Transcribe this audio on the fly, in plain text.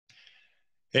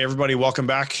Hey, everybody, welcome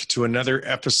back to another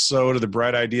episode of the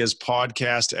Bright Ideas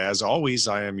Podcast. As always,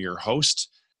 I am your host,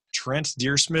 Trent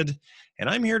Deersmid, and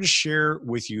I'm here to share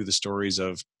with you the stories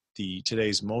of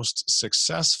today's most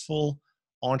successful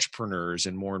entrepreneurs,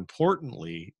 and more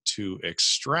importantly, to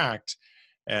extract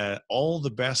all the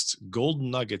best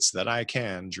golden nuggets that I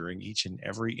can during each and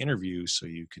every interview so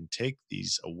you can take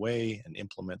these away and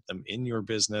implement them in your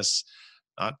business.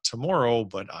 Not tomorrow,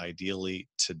 but ideally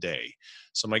today.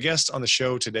 So my guest on the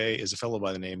show today is a fellow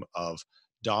by the name of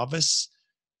Davis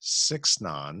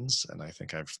Siksnans, and I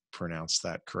think I've pronounced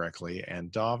that correctly.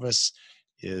 And Davis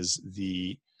is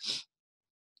the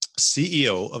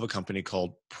CEO of a company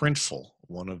called Printful,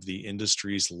 one of the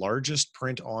industry's largest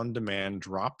print-on-demand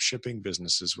drop shipping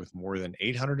businesses with more than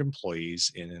 800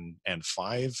 employees and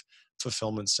 5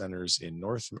 fulfillment centers in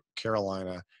North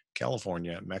Carolina,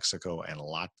 California, Mexico, and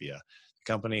Latvia.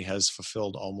 The company has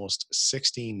fulfilled almost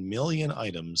 16 million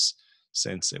items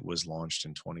since it was launched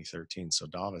in 2013. So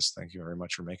Davis, thank you very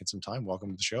much for making some time. Welcome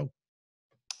to the show.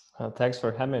 Thanks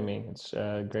for having me. It's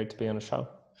great to be on the show.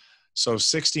 So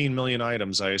 16 million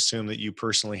items, I assume that you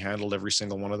personally handled every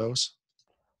single one of those?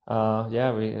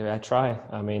 I try.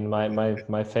 I mean,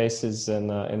 my face is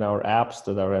in our apps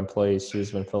that our employees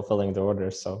use when fulfilling the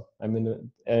orders. So I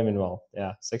mean, well,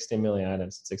 yeah, 16 million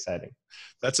items. It's exciting.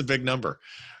 That's a big number.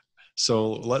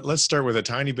 So let's start with a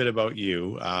tiny bit about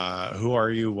you. Who are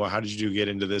you? How did you get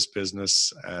into this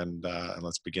business? And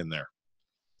let's begin there.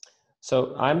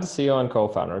 So I'm the CEO and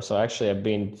co-founder. So actually, I've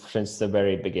been since the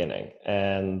very beginning.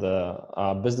 And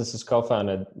our business is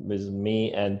co-founded with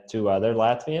me and 2 other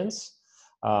Latvians.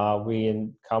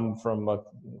 We come from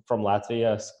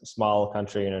Latvia, a small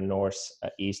country in the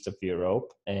northeast of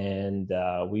Europe, and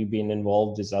we've been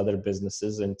involved with other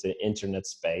businesses into internet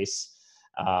space.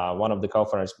 One of the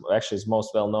co-founders actually is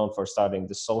most well known for starting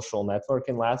the social network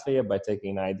in Latvia by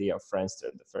taking an idea of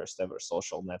Friendster, the first ever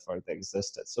social network that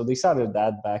existed. So they started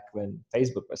that back when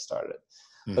Facebook was started.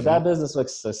 Mm-hmm. But that business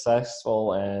was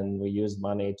successful, and we used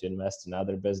money to invest in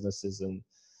other businesses. And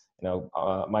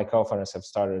my co-founders have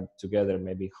started together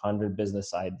maybe 100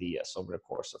 business ideas over the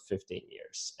course of 15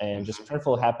 years. And just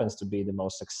Printful happens to be the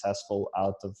most successful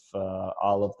out of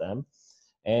all of them.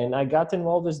 And I got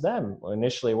involved with them,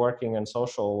 initially working on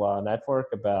social network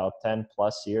about 10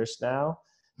 plus years now.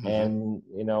 Mm-hmm.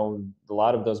 And, a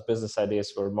lot of those business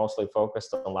ideas were mostly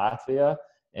focused on Latvia.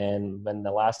 And when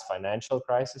the last financial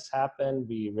crisis happened,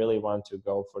 we really wanted to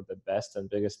go for the best and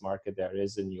biggest market there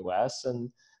is in US.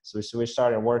 And so we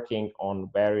started working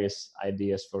on various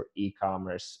ideas for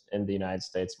e-commerce in the United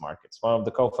States markets. One of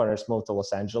the co-founders moved to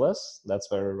Los Angeles.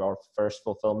 That's where our first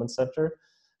fulfillment center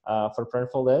for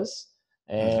Printful is.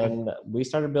 And we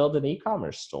started building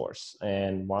e-commerce stores.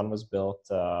 And one was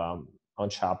built on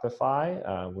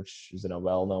Shopify, which is a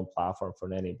well-known platform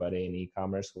for anybody in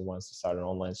e-commerce who wants to start an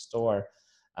online store.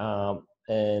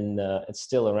 It's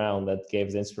still around. That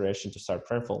gave the inspiration to start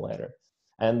Printful later.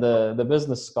 And the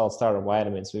business is called Starter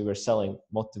Vitamins. We were selling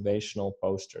motivational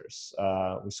posters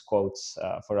with quotes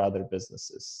for other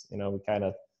businesses. We kind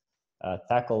of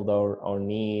tackled our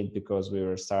need because we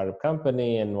were a startup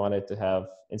company and wanted to have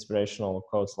inspirational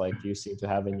quotes like you seem to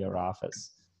have in your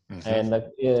office.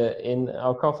 Mm-hmm. And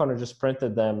our co-founder just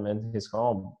printed them in his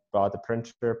home, bought a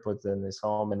printer, put it in his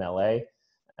home in LA.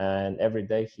 And every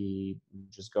day he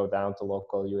just go down to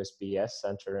local USPS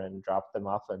center and drop them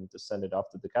off and to send it off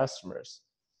to the customers.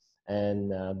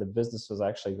 And the business was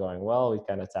actually going well. We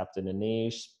kind of tapped in a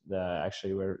niche.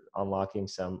 Actually, we're unlocking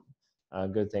some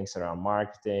good things around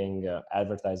marketing.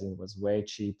 Advertising was way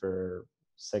cheaper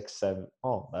 6-7.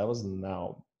 Oh, that was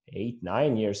now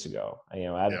 8-9 years ago.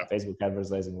 Facebook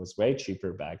advertising was way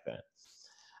cheaper back then.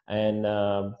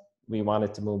 And we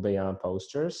wanted to move beyond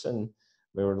posters, and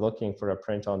we were looking for a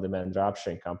print-on-demand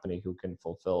dropshipping company who can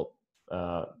fulfill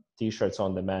T-shirts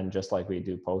on demand just like we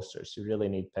do posters. You really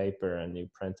need paper and you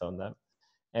print on them.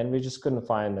 And we just couldn't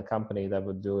find a company that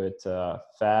would do it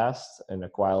fast in a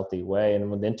quality way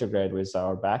and would integrate with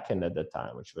our backend at the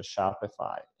time, which was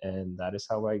Shopify. And that is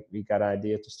how we got an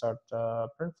idea to start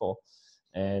Printful.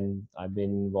 And I've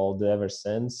been involved ever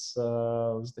since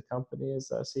with the company as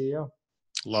CEO.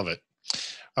 Love it.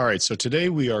 All right. So today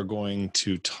we are going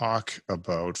to talk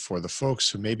about, for the folks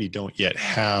who maybe don't yet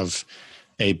have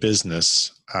a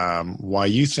business, why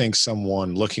you think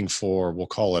someone looking for, we'll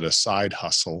call it a side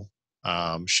hustle,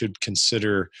 should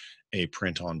consider a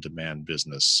print-on-demand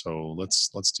business. So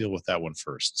let's deal with that one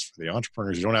first. For the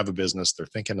entrepreneurs who don't have a business, they're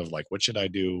thinking of like, what should I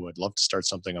do? I'd love to start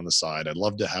something on the side. I'd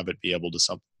love to have it be able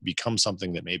to become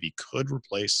something that maybe could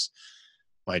replace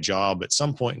my job at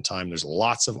some point in time. There's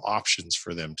lots of options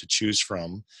for them to choose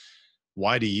from.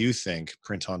 Why do you think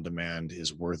print on demand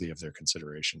is worthy of their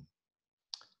consideration?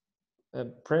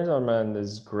 Print on demand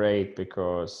is great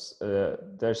because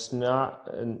there's not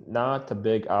a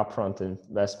big upfront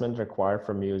investment required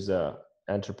from you as a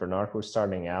entrepreneur who's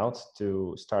starting out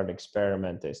to start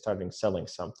experimenting, starting selling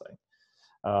something.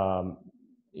 Um,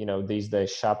 these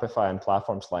days Shopify and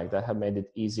platforms like that have made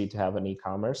it easy to have an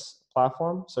e-commerce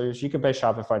platform. So you can pay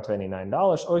Shopify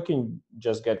 $29, or you can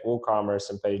just get WooCommerce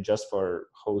and pay just for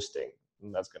hosting.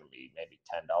 And that's going to be maybe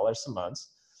 $10 a month.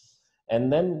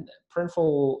 And then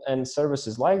Printful and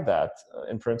services like that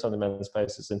in print on demand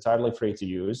space is entirely free to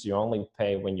use. You only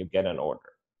pay when you get an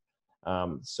order.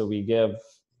 So we give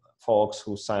folks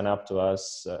who sign up to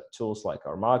us tools like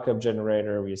our mockup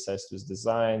generator. We assess those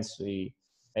designs. We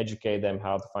educate them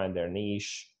how to find their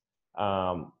niche.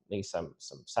 Need some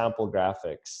sample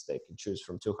graphics. They can choose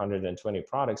from 220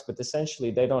 products, but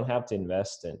essentially they don't have to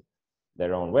invest in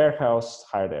their own warehouse,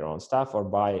 hire their own staff, or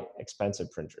buy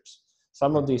expensive printers.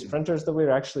 Some of these printers that we're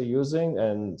actually using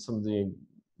and some of the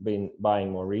been buying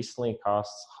more recently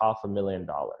costs $500,000.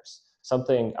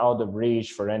 Something out of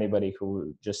reach for anybody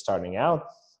who just starting out.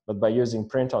 But by using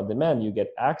print on demand, you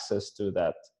get access to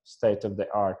that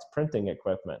state-of-the-art printing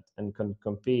equipment and can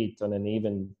compete on an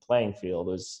even playing field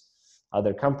with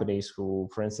other companies who,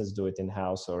 for instance, do it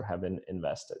in-house or have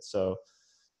invested. So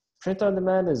print on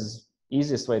demand is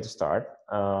easiest way to start,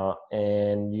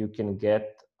 and you can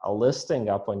get a listing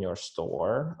up on your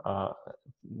store,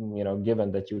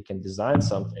 given that you can design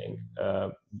something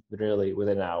really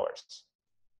within hours.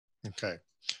 Okay.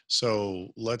 So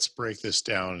let's break this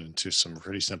down into some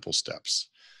pretty simple steps.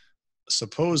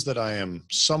 Suppose that I am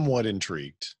somewhat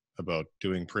intrigued about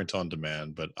doing print on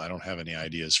demand, but I don't have any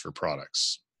ideas for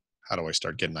products. How do I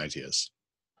start getting ideas?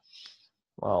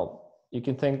 Well, you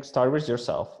can start with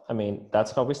yourself. I mean,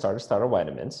 that's how we started Starter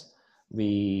Vitamins.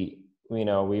 We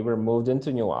were moved into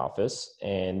a new office,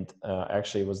 and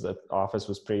actually the office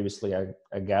was previously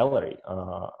a gallery,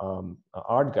 an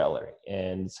art gallery,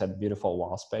 and it had beautiful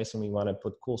wall space, and we wanted to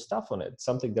put cool stuff on it,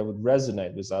 something that would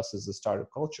resonate with us as a startup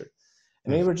culture.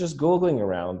 And we were just Googling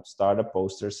around startup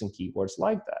posters and keywords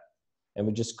like that. And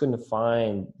we just couldn't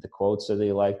find the quotes that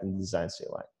they liked and the designs they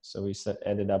liked. So we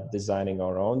ended up designing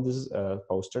our own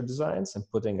poster designs and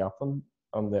putting up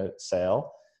on the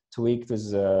sale, tweaked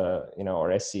with our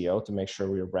SEO to make sure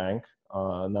we rank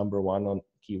number one on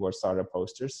keyword starter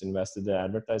posters, invested in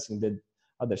advertising, did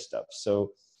other stuff.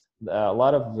 So a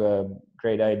lot of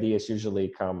great ideas usually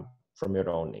come from your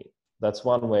own need. That's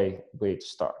one way to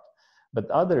start. But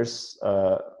others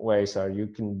ways are you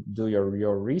can do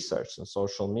your research on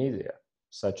social media,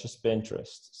 such as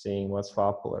Pinterest, seeing what's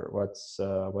popular, what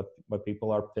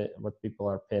people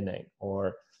are pinning,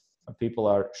 or people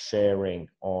are sharing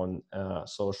on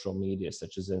social media,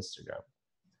 such as Instagram.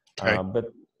 Okay.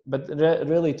 But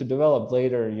really, to develop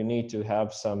later, you need to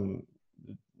have some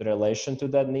relation to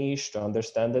that niche, to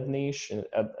understand that niche.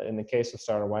 In the case of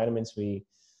Starter Vitamins, we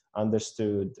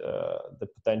understood the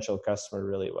potential customer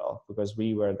really well because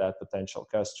we were that potential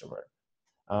customer.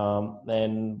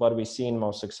 And what we see in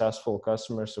most successful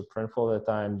customers of Printful at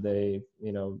the time, they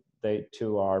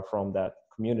too are from that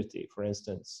community. For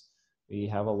instance, we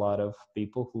have a lot of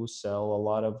people who sell a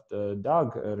lot of the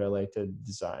dog related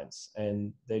designs,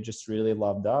 and they just really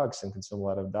love dogs and consume a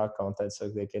lot of dog content, so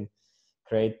they can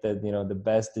create the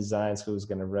best designs who's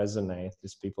going to resonate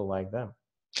with people like them.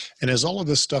 And is all of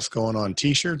this stuff going on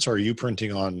t-shirts? Or are you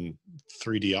printing on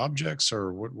 3D objects,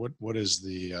 or what is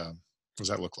what does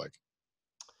that look like?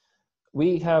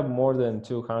 We have more than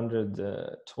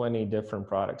 220 different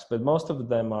products, but most of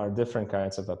them are different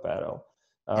kinds of apparel.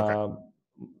 Okay.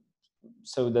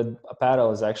 So the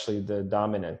apparel is actually the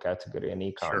dominant category in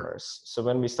e-commerce. Sure. So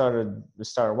when we started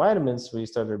Starter Vitamins, we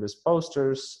started with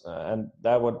posters, and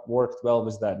that worked well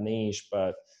with that niche.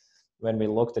 But when we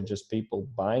looked at just people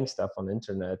buying stuff on the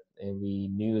internet, and we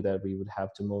knew that we would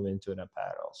have to move into an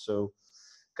apparel. So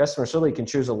customers really can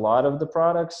choose a lot of the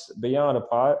products beyond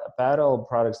apparel.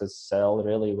 Products that sell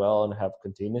really well and have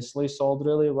continuously sold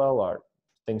really well are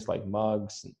things like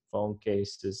mugs and phone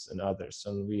cases and others.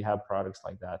 And we have products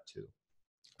like that too.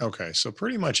 Okay, so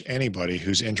pretty much anybody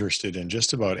who's interested in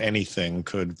just about anything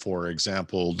could, for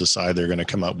example, decide they're going to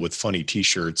come up with funny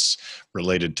t-shirts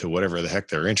related to whatever the heck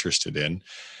they're interested in.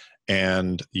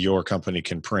 And your company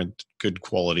can print good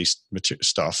quality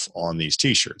stuff on these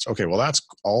t-shirts. Okay, well, that's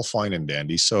all fine and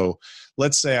dandy. So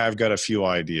let's say I've got a few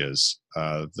ideas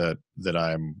that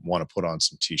I want to put on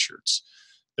some t-shirts.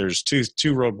 There's two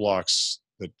roadblocks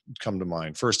that come to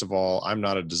mind. First of all, I'm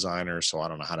not a designer, so I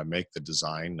don't know how to make the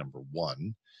design, number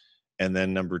one. And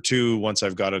then number two, once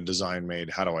I've got a design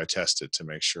made, how do I test it to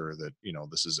make sure that,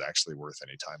 this is actually worth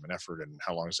any time and effort, and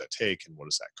how long does that take and what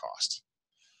does that cost?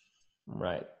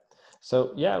 Right.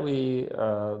 So yeah,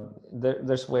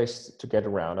 there's ways to get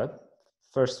around it.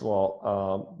 First of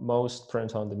all, most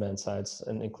print-on-demand sites,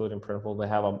 and including Printful, they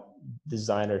have a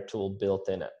designer tool built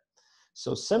in it.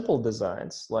 So simple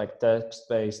designs like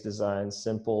text-based designs,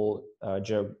 simple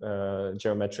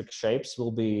geometric shapes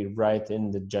will be right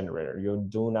in the generator. You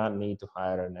do not need to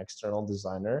hire an external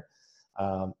designer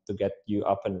to get you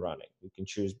up and running. You can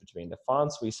choose between the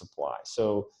fonts we supply.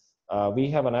 So we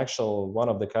have one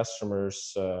of the customers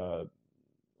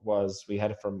we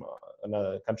had it from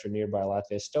another country nearby,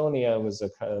 Latvia, Estonia. It was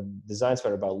designs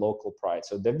were about local pride.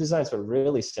 So their designs were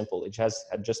really simple. It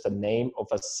had just a name of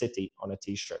a city on a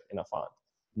t-shirt in a font.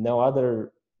 No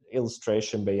other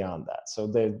illustration beyond that. So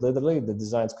literally the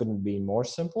designs couldn't be more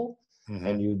simple,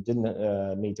 and you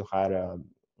didn't need to hire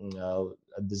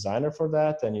a designer for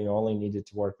that, and you only needed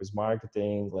to work with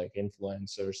marketing, like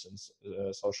influencers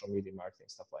and social media marketing,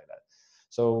 stuff like that.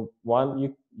 So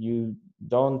one, you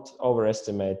don't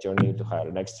overestimate your need to hire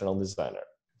an external designer.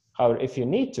 However, if you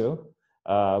need to,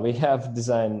 we have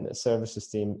design services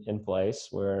team in place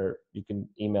where you can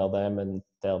email them and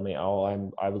tell me,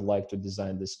 I would like to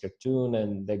design this cartoon,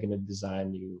 and they're going to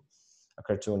design you a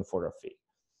cartoon for a fee.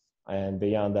 And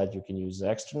beyond that, you can use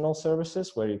external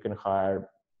services where you can hire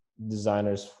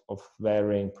designers of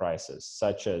varying prices,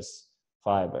 such as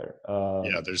Fiverr.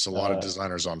 Yeah, there's a lot of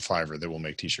designers on Fiverr that will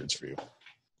make t-shirts for you.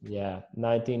 Yeah,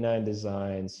 99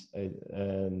 designs.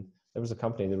 And there was a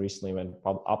company that recently went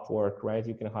Upwork, right?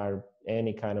 You can hire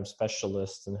any kind of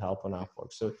specialist and help on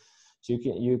Upwork. So you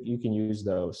can use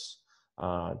those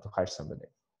to hire somebody.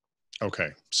 Okay,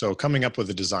 so coming up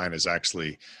with a design is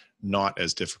actually not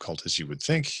as difficult as you would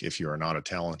think if you are not a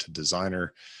talented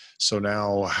designer. So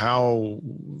now how,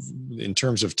 in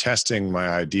terms of testing my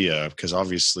idea, because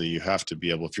obviously you have to be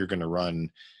able, if you're going to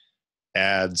run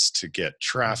ads to get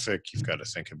traffic, you've got to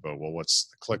think about, well, what's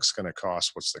the clicks going to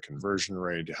cost? What's the conversion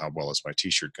rate? How well is my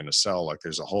t-shirt going to sell? Like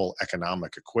there's a whole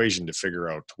economic equation to figure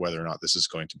out whether or not this is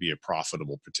going to be a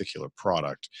profitable particular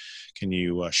product. Can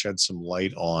you shed some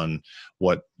light on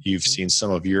what you've seen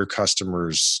some of your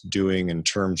customers doing in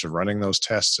terms of running those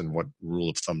tests, and what rule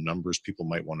of thumb numbers people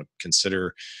might want to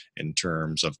consider in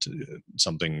terms of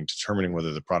something determining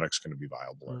whether the product's going to be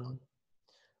viable or not?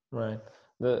 Right.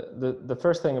 The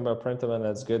first thing about Printful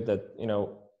that's good that,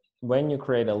 when you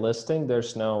create a listing,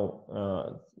 there's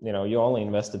no, you only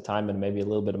invested time and maybe a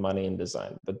little bit of money in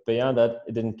design. But beyond that,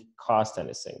 it didn't cost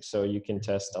anything. So you can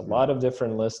test a lot of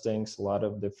different listings, a lot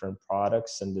of different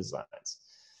products and designs.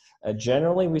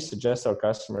 Generally, we suggest our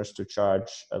customers to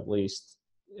charge at least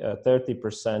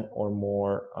 30% or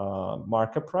more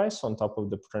market price on top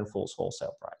of the Printful's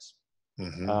wholesale price.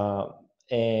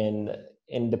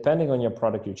 And depending on your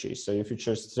product you choose. So if you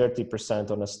choose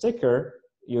 30% on a sticker,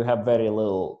 you have very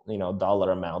little,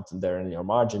 dollar amount there in your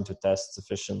margin to test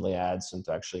sufficiently ads and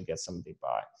to actually get somebody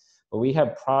buy. But we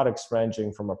have products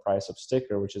ranging from a price of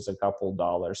sticker, which is a couple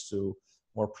dollars, to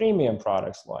more premium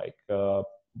products like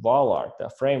wall art,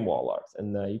 frame wall art.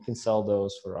 And you can sell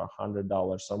those for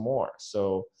 $100 or more.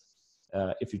 So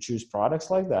if you choose products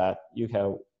like that, you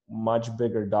have much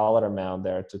bigger dollar amount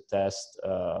there to test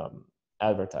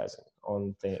advertising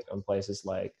on places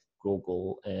like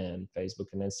Google and Facebook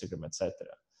and Instagram, etc.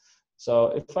 So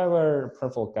if I were a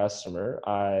Printful customer,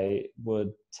 I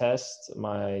would test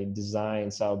my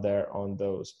designs out there on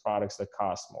those products that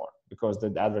cost more, because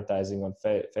the advertising on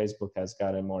Facebook has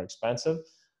gotten more expensive.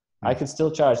 I could still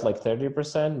charge like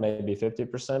 30%, maybe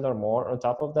 50% or more on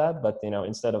top of that. But,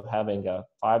 instead of having a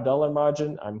 $5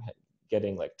 margin, I'm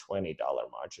getting like $20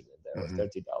 margin in there, or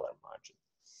 $30 margin.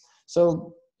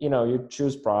 So, you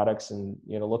choose products and,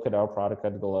 look at our product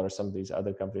catalog or some of these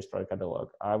other companies' product catalog.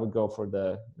 I would go for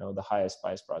the highest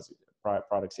price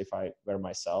products if I were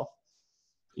myself.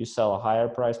 You sell a higher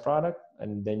price product,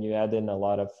 and then you add in a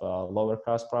lot of lower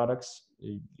cost products.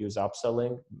 You use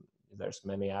upselling. There's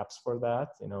many apps for that.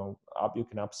 You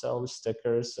can upsell with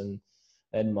stickers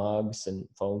and mugs and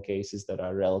phone cases that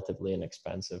are relatively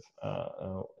inexpensive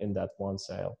in that one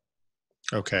sale.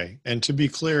 Okay. And to be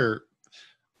clear,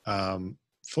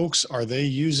 folks, are they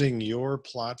using your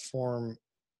platform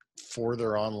for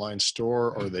their online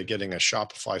store, or are they getting a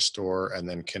Shopify store and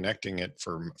then connecting it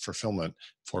for fulfillment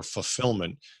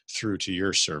through to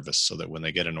your service, so that when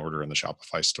they get an order in the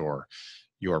Shopify store,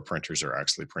 your printers are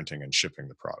actually printing and shipping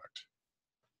the product?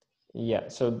 Yeah,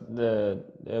 so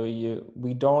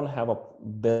we don't have a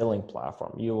billing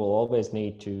platform. You will always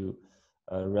need to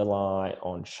rely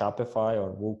on Shopify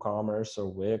or WooCommerce or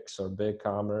Wix or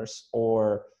BigCommerce,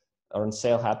 or on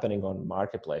sale happening on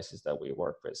marketplaces that we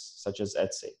work with, such as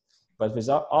Etsy. But with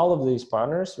all of these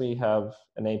partners, we have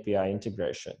an API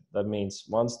integration. That means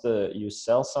once you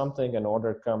sell something, an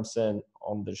order comes in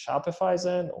on the Shopify's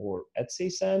end or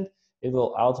Etsy's end, it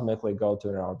will automatically go to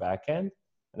our backend.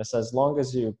 And it says, as long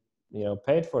as you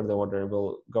paid for the order, it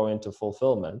will go into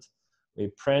fulfillment. We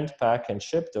print, pack, and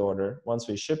ship the order. Once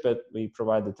we ship it, we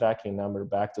provide the tracking number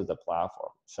back to the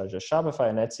platform, such as Shopify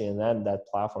and Etsy, and then that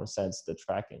platform sends the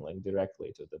tracking link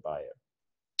directly to the buyer.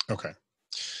 Okay.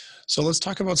 So let's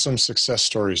talk about some success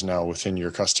stories now within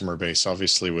your customer base.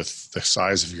 Obviously, with the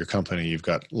size of your company, you've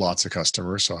got lots of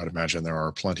customers, so I'd imagine there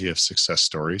are plenty of success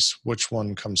stories. Which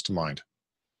one comes to mind?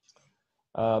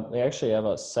 We actually have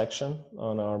a section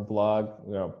on our blog,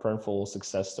 Printful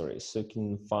success stories, so you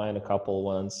can find a couple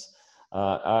ones.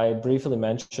 I briefly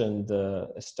mentioned the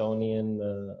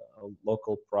Estonian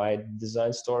local Pride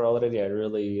design store already. I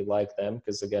really like them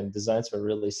because, again, designs were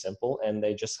really simple and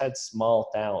they just had small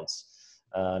towns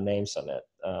names on it.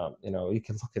 You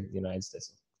can look at the United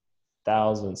States,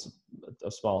 thousands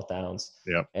of small towns.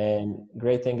 Yeah. And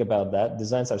great thing about that,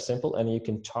 designs are simple and you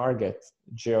can target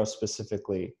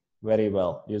geo-specifically very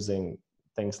well using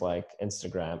things like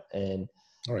Instagram and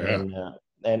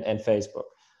Facebook.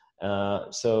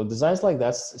 So designs like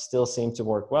that still seem to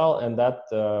work well, and that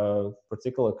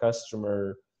particular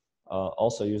customer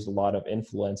also used a lot of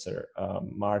influencer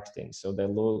marketing. So they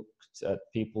looked at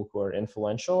people who are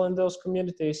influential in those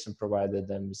communities and provided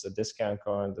them with a discount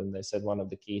code. And they said one of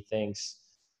the key things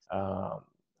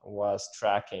was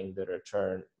tracking the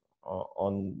return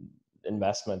on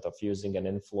investment of using an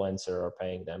influencer or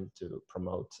paying them to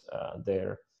promote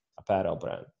their apparel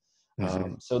brand.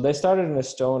 So they started in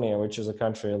Estonia, which is a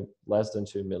country less than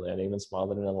 2 million, even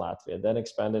smaller than Latvia, then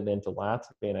expanded into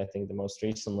Latvia, and I think the most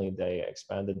recently they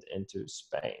expanded into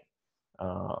Spain.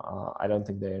 I don't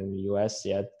think they're in the US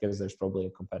yet because there's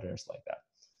probably competitors like that.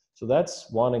 So that's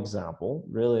one example,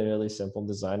 really, really simple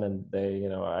design. And they,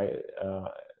 I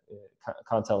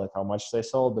can't tell like how much they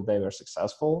sold, but they were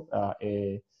successful.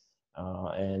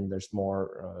 And there's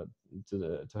more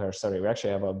to her story. We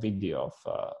actually have a video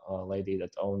of a lady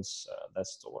that owns that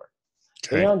store.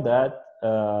 Okay. Beyond that,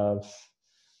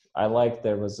 I like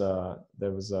there was a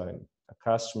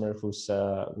customer who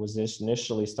was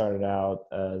initially started out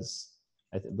as,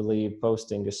 I believe,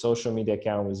 posting a social media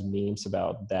account with memes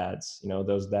about dads.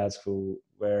 Those dads who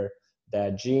wear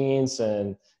dad jeans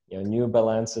and New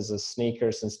Balances as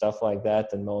sneakers and stuff like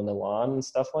that, and mow the lawn and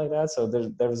stuff like that. So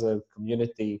there's a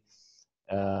community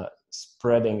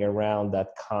spreading around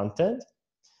that content.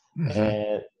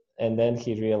 And then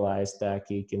he realized that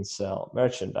he can sell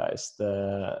merchandise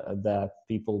that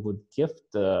people would gift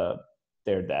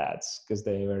their dads because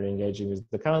they were engaging with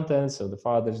the content. So the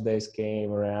Father's Days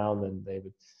came around and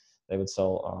they would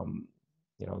sell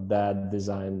dad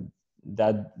design,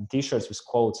 dad t-shirts with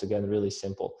quotes, again, really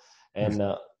simple. And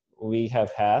we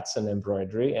have hats and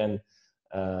embroidery, and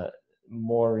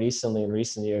more recently, in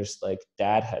recent years, like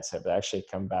dad hats have actually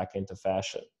come back into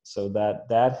fashion. So that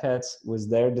dad hats with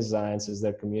their designs, as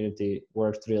their community,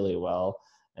 worked really well,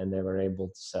 and they were able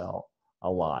to sell a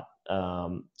lot.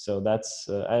 So that's,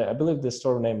 I believe the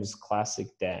store name is Classic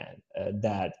Dad.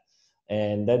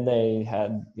 And then they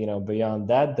had, beyond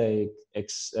that, they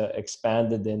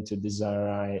expanded into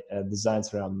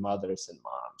designs around mothers and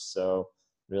moms. So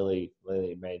really,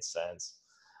 really made sense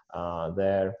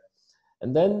there.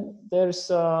 And then there's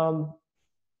the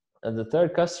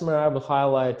third customer I would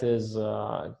highlight is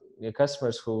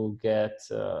customers who get,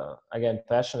 again,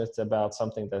 passionate about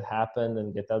something that happened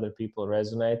and get other people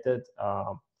resonated.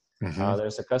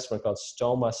 There's a customer called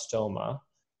Stoma,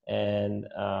 and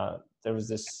there was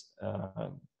this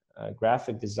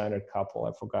graphic designer couple.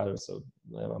 I forgot, it was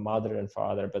a mother and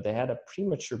father, but they had a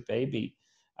premature baby.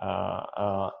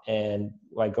 And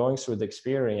by going through the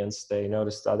experience, they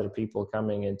noticed other people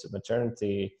coming into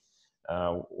maternity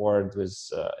ward with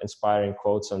inspiring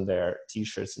quotes on their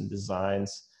t-shirts and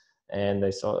designs. And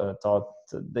they thought,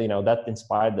 that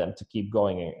inspired them to keep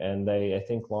going. And they, I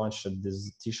think, launched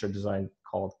this t-shirt design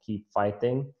called Keep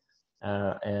Fighting,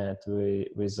 and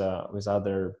with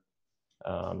other,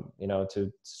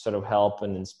 to sort of help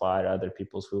and inspire other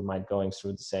people who might going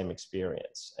through the same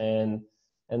experience. And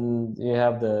you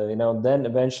have then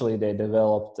eventually they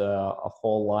developed a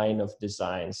whole line of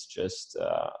designs, just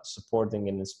supporting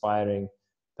and inspiring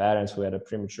parents who had a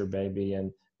premature baby.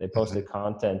 And they posted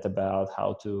content about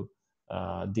how to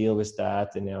deal with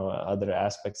that, and other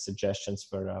aspects, suggestions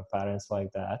for parents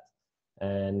like that.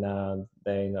 And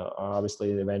they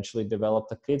obviously eventually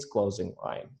developed a kids clothing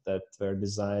line that were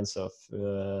designs of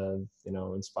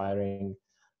inspiring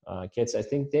kids. I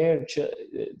think their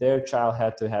child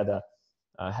had to had a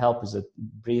help with a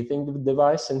breathing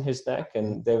device in his neck,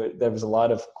 and there was a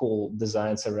lot of cool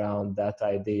designs around that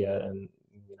idea, and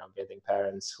getting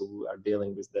parents who are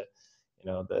dealing with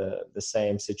the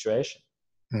same situation.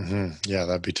 Mm-hmm. Yeah,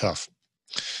 that'd be tough.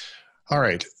 All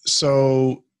right.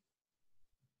 So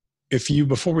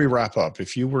before we wrap up,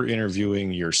 if you were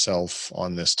interviewing yourself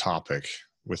on this topic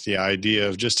with the idea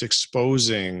of just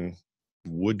exposing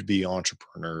would-be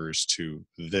entrepreneurs to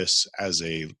this as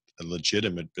a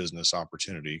legitimate business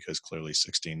opportunity, because clearly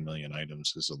 16 million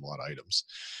items is a lot of items.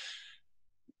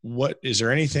 Is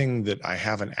there anything that I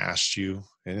haven't asked you,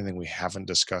 anything we haven't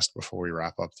discussed before we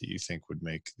wrap up that you think would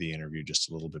make the interview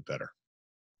just a little bit better?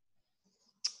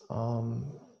 I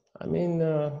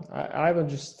would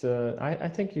just, I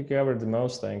think you covered the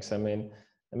most things. The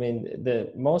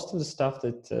most of the stuff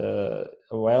that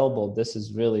available, this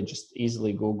is really just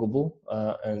easily Googleable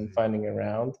and finding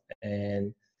around.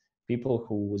 And people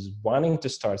who was wanting to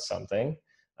start something,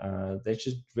 they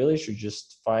should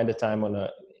just find a time on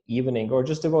a evening or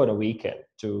just devote a weekend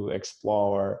to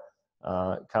explore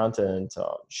content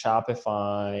on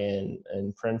Shopify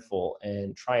and Printful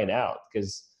and try it out,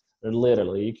 because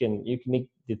literally you can need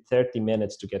 30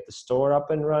 minutes to get the store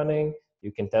up and running.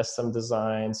 You can test some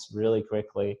designs really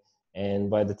quickly, and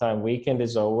by the time weekend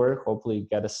is over, hopefully you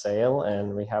get a sale,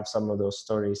 and we have some of those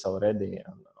stories already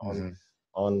on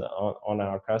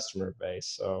our customer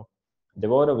base. So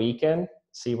devote a weekend,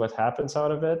 see what happens out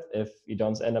of it. If you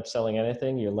don't end up selling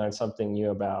anything, you learn something new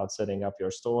about setting up your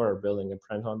store or building a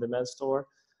print-on-demand store.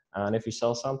 And if you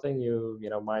sell something, you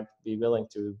might be willing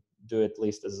to do it at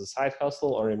least as a side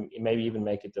hustle, or maybe even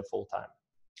make it a full-time.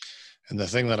 And the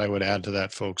thing that I would add to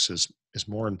that, folks, is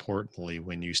more importantly,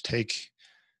 when you take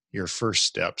your first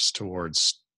steps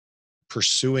towards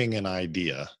pursuing an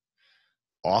idea,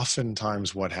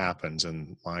 oftentimes what happens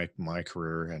in my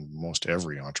career, and most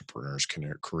every entrepreneur's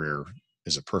career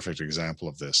is a perfect example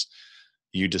of this,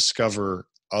 you discover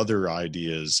other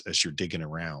ideas as you're digging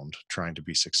around trying to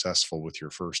be successful with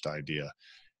your first idea.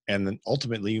 And then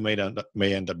ultimately you may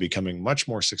end up becoming much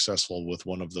more successful with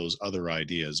one of those other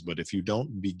ideas. But if you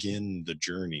don't begin the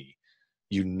journey,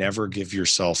 you never give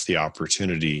yourself the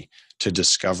opportunity to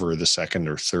discover the second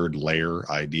or third layer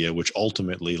idea, which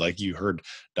ultimately, like you heard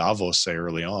Davos say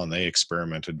early on, they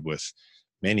experimented with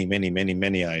many, many, many,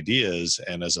 many ideas.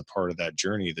 And as a part of that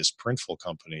journey, this Printful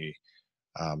company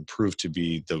proved to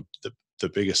be the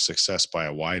biggest success by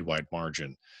a wide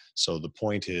margin. So the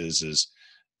point is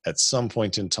at some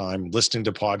point in time, listening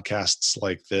to podcasts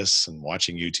like this and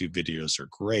watching YouTube videos are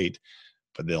great,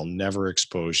 but they'll never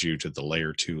expose you to the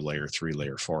layer 2, layer 3,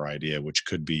 layer 4 idea, which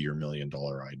could be your $1 million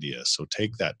idea. So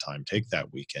take that time, take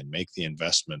that weekend, make the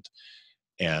investment,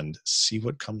 and see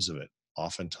what comes of it.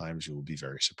 Oftentimes you will be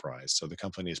very surprised. So the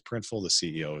company is Printful. The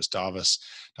CEO is Davis.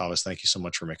 Davis, thank you so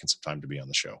much for making some time to be on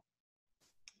the show.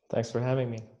 Thanks for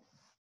having me.